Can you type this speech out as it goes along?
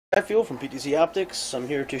Chatfield from PTZOptics. I'm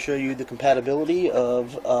here to show you the compatibility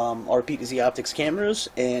of our PTZOptics cameras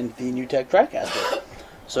and the NewTek TriCaster.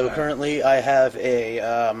 So currently I have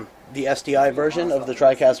the SDI version of the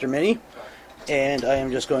TriCaster Mini, and I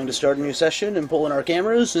am just going to start a new session and pull in our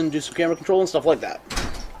cameras and do some camera control and stuff like that.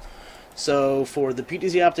 So for the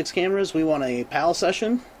PTZOptics cameras, we want a PAL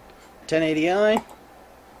session, 1080i.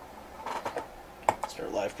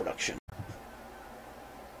 Start live production.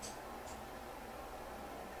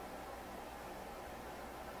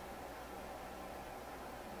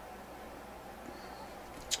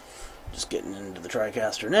 Just getting into the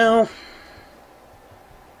TriCaster now.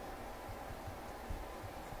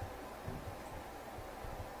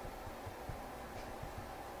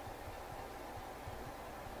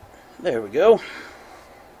 There we go.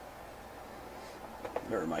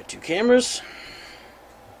 There are my two cameras.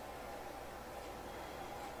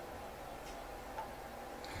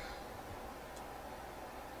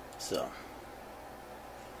 So,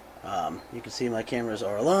 you can see my cameras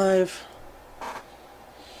are alive.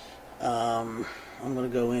 I'm going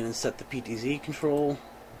to go in and set the PTZ control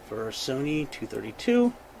for Sony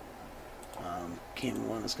 232. Cam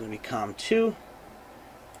 1 is going to be COM 2.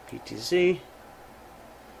 PTZ.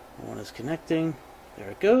 One is connecting.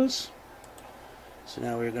 There it goes. So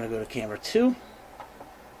now we're going to go to camera 2.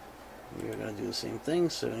 We're going to do the same thing.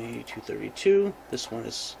 Sony 232. This one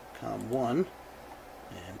is COM 1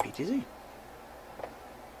 and PTZ.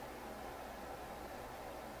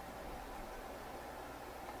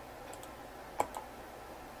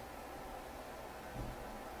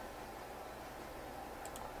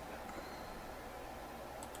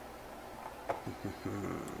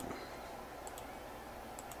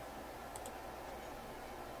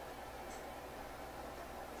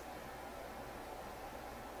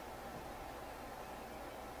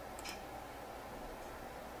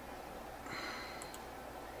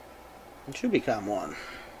 It should be COM 1.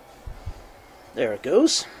 There it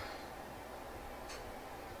goes.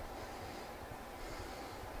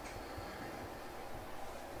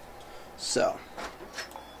 So,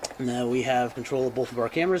 now we have control of both of our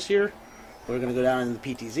cameras here. We're going to go down into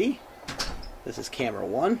the PTZ. This is camera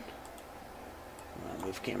 1. I'll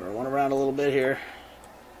move camera 1 around a little bit here.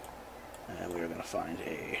 And we're going to find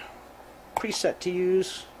a preset to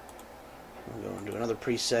use. We'll go into another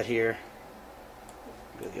preset here.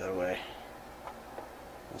 Go the other way.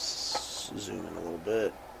 Let's zoom in a little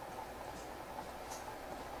bit.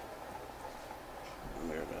 And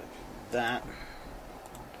we're going to do that.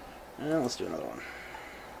 And let's do another one.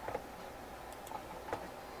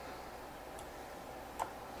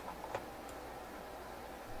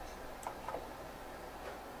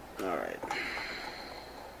 Alright.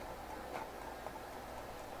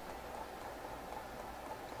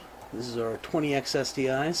 This is our 20x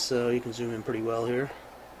SDI, so you can zoom in pretty well here.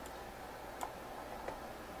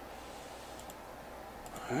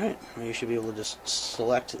 Alright, well, you should be able to just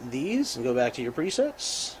select these and go back to your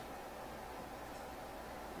presets.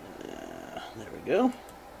 There we go.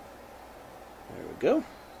 There we go.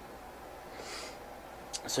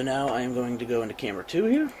 So now I am going to go into camera 2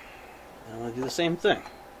 here. And I'm going to do the same thing.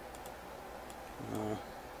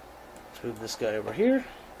 Move this guy over here.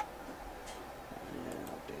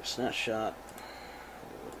 And update snapshot.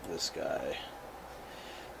 This guy.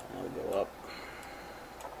 I'll go up.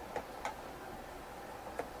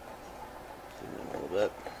 A little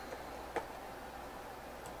bit.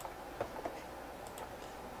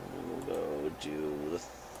 And we'll go do the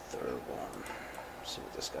third one. See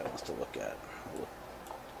what this guy wants to look at. There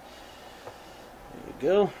you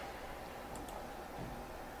go.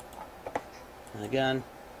 And again,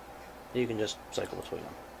 you can just cycle between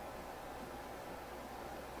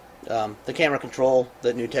them. The camera control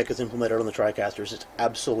that NewTek has implemented on the TriCasters is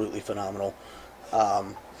absolutely phenomenal.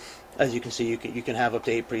 As you can see, you can have up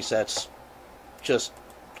to 8 presets. Just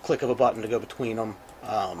click of a button to go between them.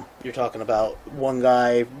 You're talking about one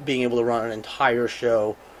guy being able to run an entire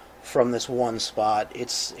show from this one spot.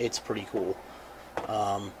 It's pretty cool.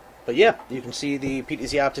 But yeah, you can see the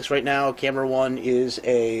PTZOptics right now. Camera 1 is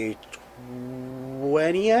a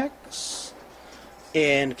 20x,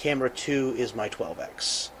 and camera 2 is my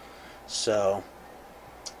 12x. So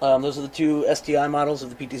those are the two SDI models of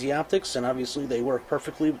the PTZOptics, and obviously they work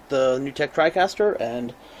perfectly with the NewTek TriCaster,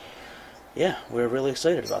 and yeah, we're really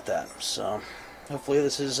excited about that. So hopefully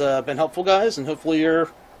this has been helpful, guys, and hopefully you're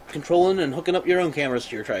controlling and hooking up your own cameras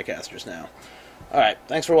to your TriCasters now. Alright,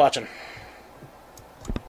 thanks for watching.